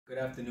Good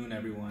afternoon,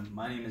 everyone.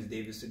 My name is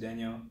David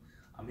Cedeno.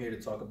 I'm here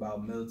to talk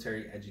about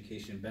military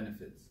education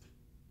benefits.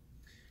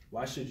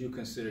 Why should you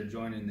consider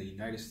joining the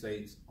United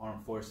States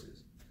Armed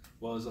Forces?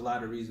 Well, there's a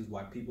lot of reasons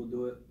why people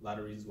do it, a lot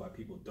of reasons why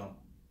people don't.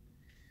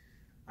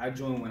 I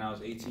joined when I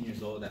was 18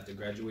 years old after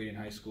graduating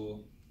high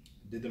school,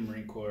 did the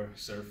Marine Corps,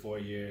 served 4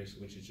 years,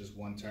 which is just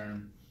one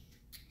term,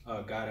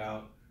 got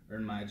out,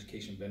 earned my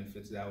education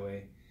benefits that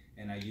way,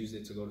 and I used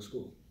it to go to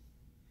school.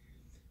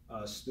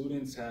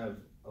 Students have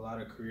a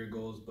lot of career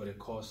goals, but it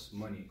costs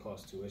money, it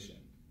costs tuition.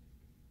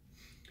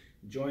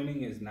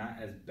 Joining is not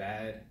as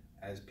bad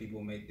as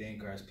people may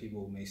think or as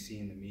people may see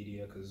in the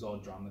media, because it's all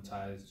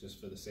dramatized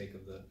just for the sake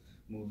of the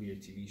movie or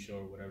TV show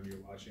or whatever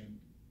you're watching.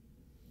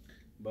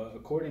 But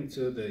according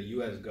to the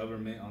US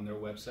government on their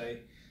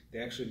website, they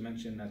actually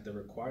mention that the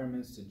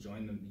requirements to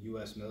join the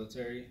US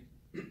military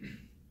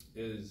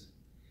is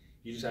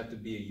you just have to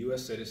be a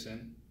US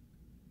citizen,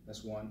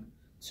 that's one.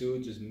 Two,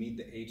 just meet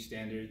the age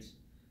standards,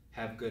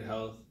 have good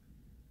health,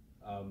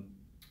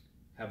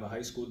 have a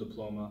high school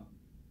diploma,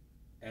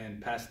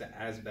 and pass the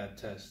ASVAB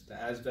test. The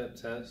ASVAB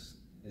test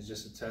is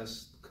just a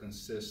test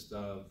consists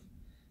of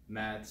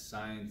math,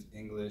 science,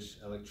 English,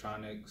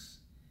 electronics,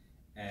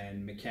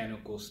 and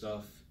mechanical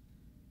stuff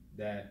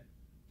that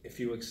if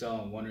you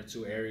excel in one or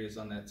two areas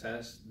on that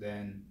test,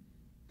 then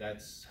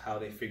that's how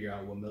they figure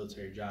out what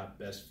military job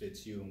best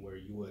fits you and where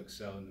you will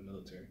excel in the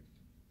military.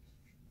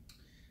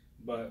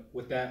 But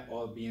with that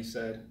all being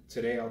said,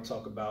 today I'll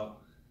talk about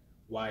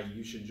why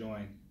you should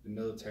join the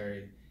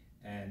military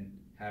and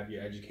have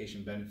your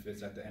education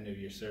benefits at the end of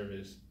your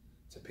service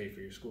to pay for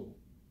your school.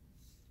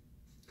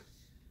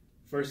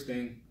 First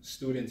thing,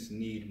 students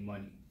need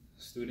money.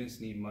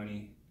 Students need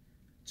money,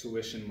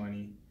 tuition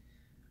money,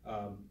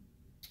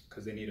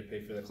 because they need to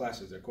pay for their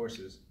classes, their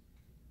courses.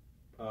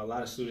 A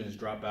lot of students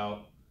drop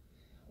out,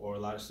 or a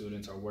lot of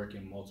students are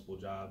working multiple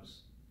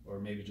jobs, or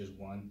maybe just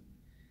one,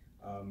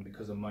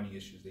 because of money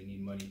issues. They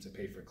need money to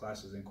pay for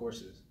classes and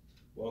courses.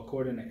 Well,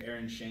 according to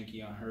Erin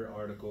Shanky on her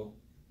article,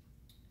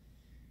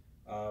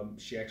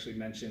 she actually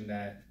mentioned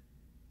that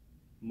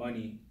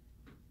money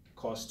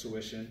costs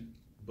tuition,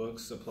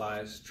 books,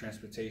 supplies,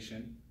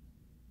 transportation,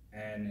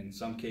 and in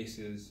some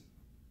cases,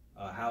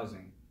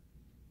 housing,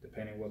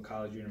 depending what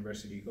college or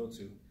university you go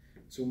to.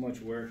 Too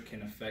much work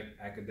can affect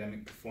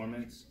academic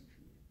performance.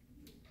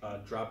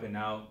 Dropping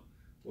out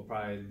will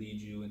probably lead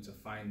you into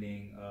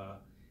finding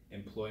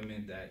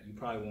employment that you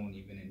probably won't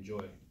even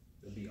enjoy.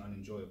 It'll be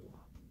unenjoyable.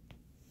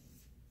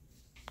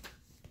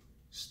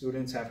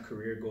 Students have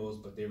career goals,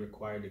 but they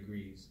require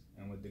degrees.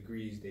 And with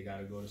degrees, they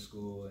gotta go to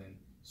school, and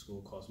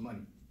school costs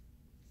money.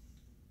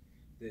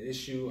 The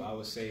issue, I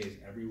would say, is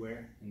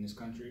everywhere in this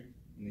country,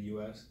 in the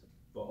US,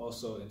 but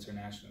also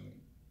internationally.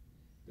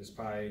 There's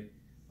probably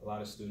a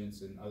lot of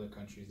students in other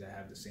countries that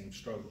have the same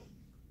struggle.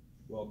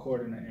 Well,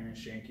 according to Erin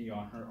Shanky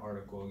on her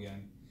article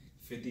again,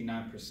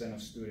 59%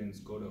 of students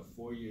go to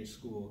a 4-year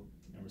school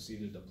and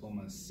receive a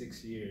diploma in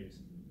 6 years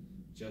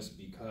just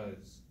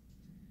because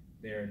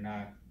they're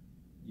not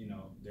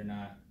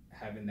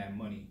having that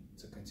money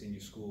to continue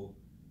school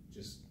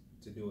just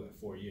to do it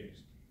 4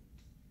 years.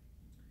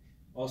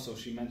 Also,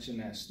 she mentioned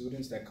that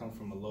students that come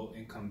from a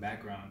low-income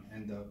background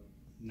end up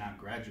not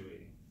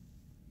graduating,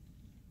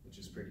 which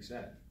is pretty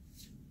sad.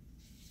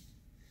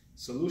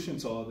 Solution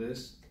to all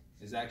this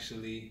is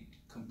actually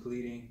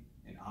completing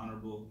an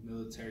honorable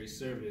military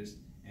service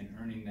and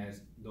earning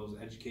those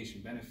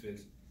education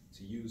benefits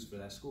to use for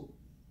that school.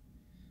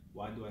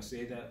 Why do I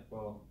say that?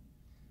 Well,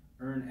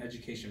 earn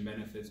education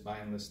benefits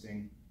by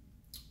enlisting.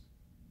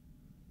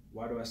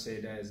 Why do I say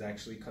that is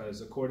actually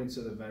because according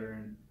to the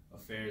Veteran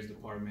Affairs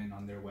Department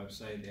on their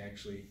website, they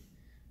actually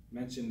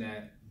mentioned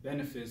that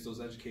benefits,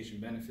 those education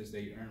benefits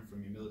that you earn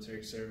from your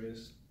military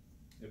service,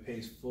 it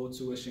pays full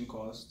tuition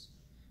costs,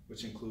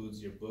 which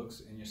includes your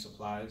books and your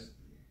supplies,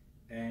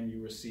 and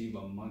you receive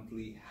a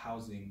monthly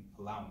housing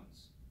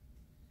allowance.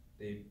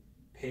 They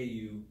pay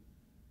you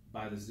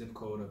by the zip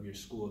code of your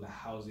school, the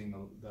housing,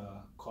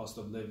 the cost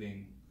of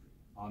living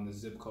on the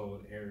zip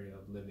code area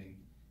of living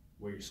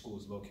where your school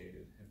is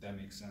located, if that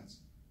makes sense.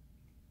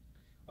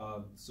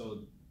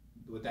 So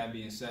with that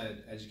being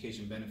said,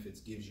 education benefits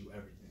gives you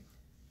everything.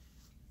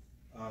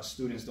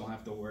 Students don't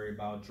have to worry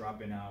about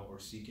dropping out or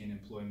seeking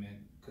employment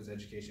because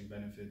education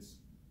benefits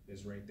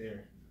is right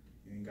there.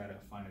 You ain't gotta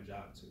find a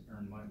job to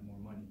earn more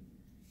money.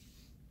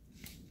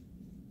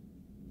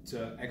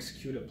 To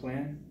execute a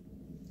plan,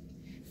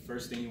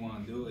 first thing you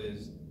wanna do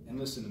is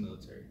enlist in the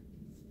military.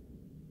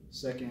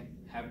 Second,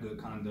 have good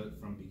conduct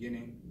from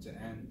beginning to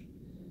end.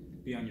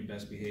 Be on your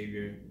best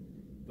behavior.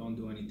 Don't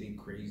do anything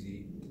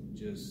crazy.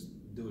 Just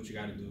do what you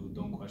gotta do.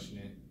 Don't question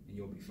it, and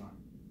you'll be fine.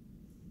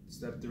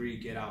 Step 3,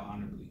 get out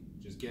honorably.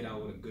 Just get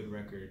out with a good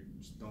record.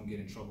 Just don't get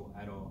in trouble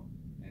at all,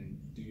 and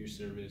do your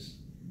service,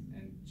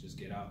 and just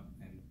get out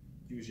and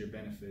use your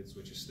benefits,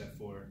 which is step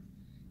 4.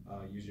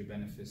 Use your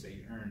benefits that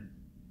you earn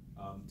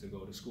to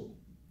go to school,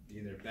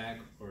 either back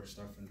or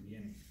start from the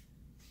beginning.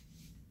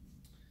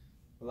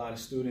 A lot of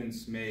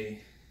students may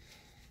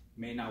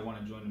not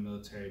want to join the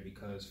military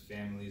because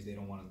families, they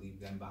don't want to leave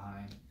them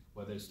behind,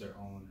 whether it's their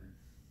own or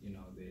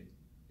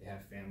they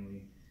have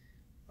family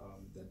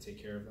that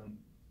take care of them,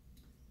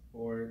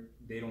 or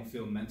they don't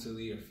feel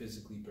mentally or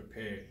physically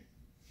prepared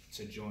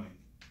to join,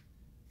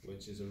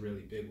 which is a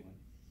really big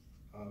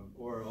one.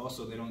 Or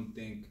also they don't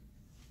think,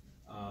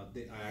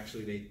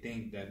 they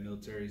think that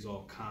military is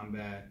all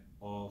combat,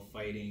 all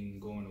fighting,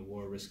 going to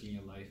war, risking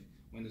your life,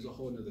 when there's a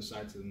whole other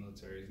side to the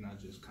military. It's not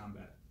just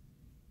combat.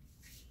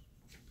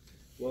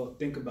 Well,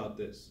 think about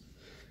this.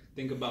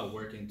 Think about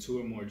working 2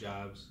 or more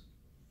jobs,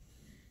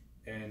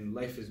 and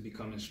life is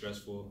becoming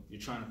stressful.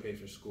 You're trying to pay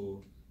for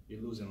school.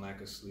 You're losing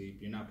lack of sleep.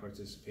 You're not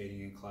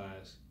participating in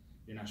class.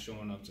 You're not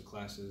showing up to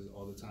classes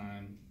all the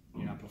time.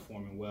 You're not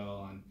performing well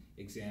on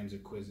exams or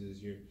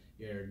quizzes.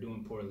 You're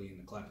doing poorly in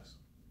the class.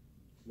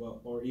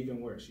 Well, or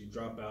even worse, you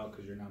drop out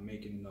because you're not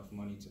making enough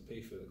money to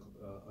pay for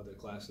the other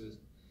classes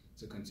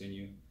to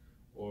continue,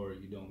 or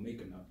you don't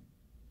make enough.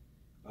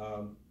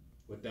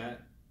 With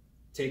that,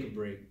 take a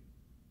break,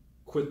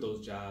 quit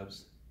those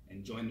jobs,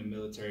 and join the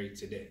military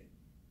today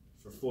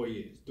for 4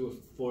 years. Do it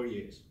for 4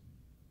 years.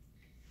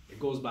 It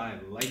goes by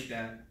like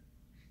that.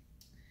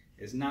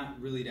 It's not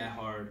really that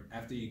hard.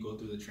 After you go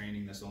through the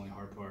training, that's the only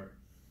hard part.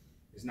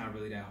 It's not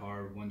really that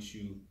hard once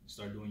you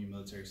start doing your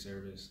military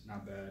service.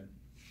 Not bad.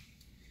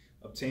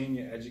 Obtain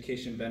your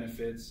education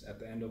benefits at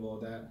the end of all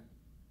that,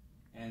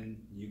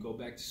 and you go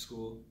back to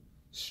school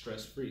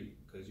stress-free,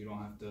 because you don't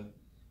have to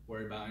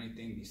worry about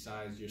anything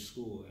besides your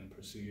school and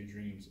pursue your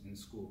dreams in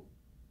school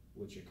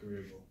with your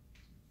career goal.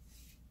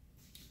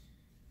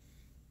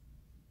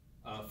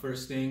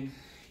 First thing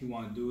you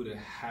want to do to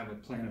have a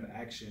plan of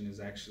action is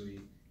actually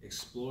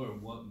explore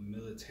what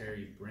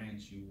military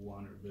branch you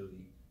want to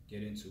really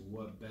get into,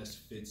 what best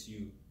fits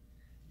you,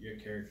 your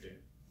character.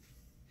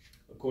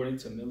 According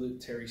to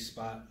Military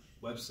Spot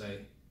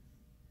website,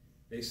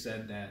 they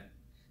said that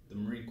the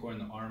Marine Corps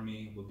and the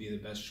Army will be the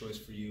best choice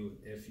for you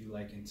if you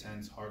like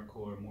intense,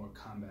 hardcore, more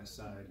combat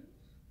side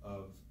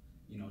of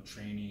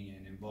training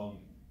and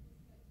involvement.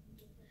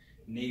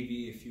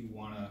 Navy if you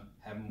want to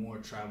have more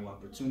travel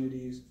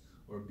opportunities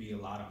or be a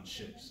lot on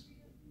ships.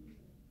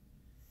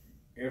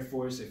 Air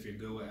Force if you're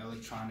good with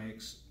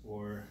electronics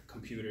or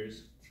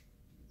computers.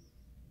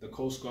 The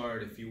Coast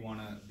Guard if you want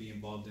to be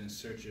involved in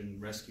search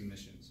and rescue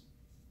missions.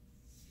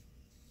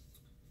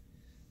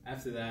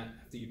 After that,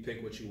 after you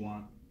pick what you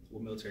want,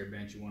 what military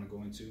branch you want to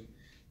go into,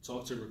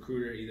 talk to a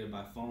recruiter either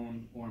by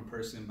phone or in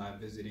person by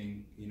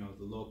visiting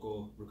the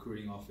local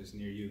recruiting office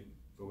near you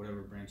for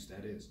whatever branch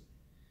that is.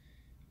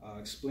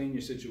 Explain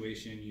your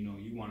situation.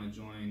 You want to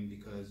join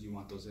because you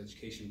want those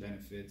education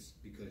benefits,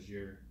 because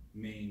your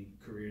main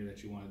career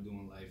that you want to do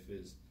in life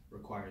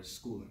requires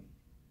schooling.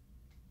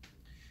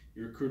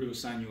 Your recruiter will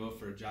sign you up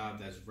for a job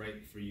that's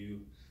right for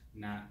you,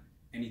 not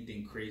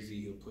anything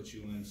crazy he'll put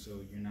you in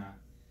so you're not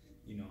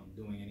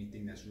doing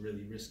anything that's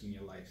really risking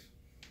your life.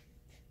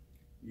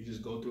 You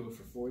just go through it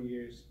for 4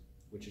 years,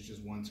 which is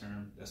just 1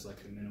 term. That's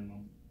like the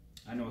minimum.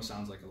 I know it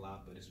sounds like a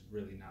lot, but it's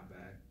really not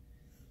bad.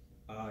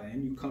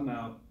 And you come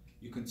out,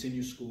 you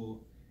continue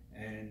school,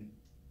 and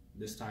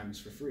this time it's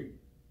for free,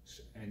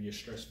 and you're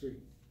stress-free.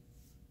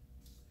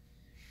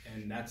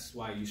 And that's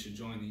why you should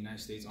join the United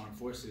States Armed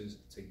Forces,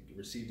 to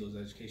receive those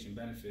education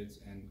benefits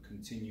and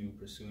continue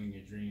pursuing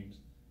your dreams,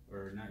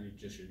 or not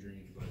just your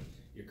dreams, but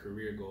your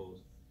career goals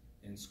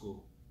in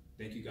school.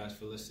 Thank you guys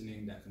for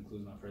listening. That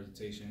concludes my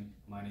presentation.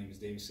 My name is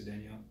David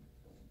Cedeno,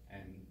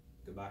 and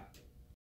goodbye.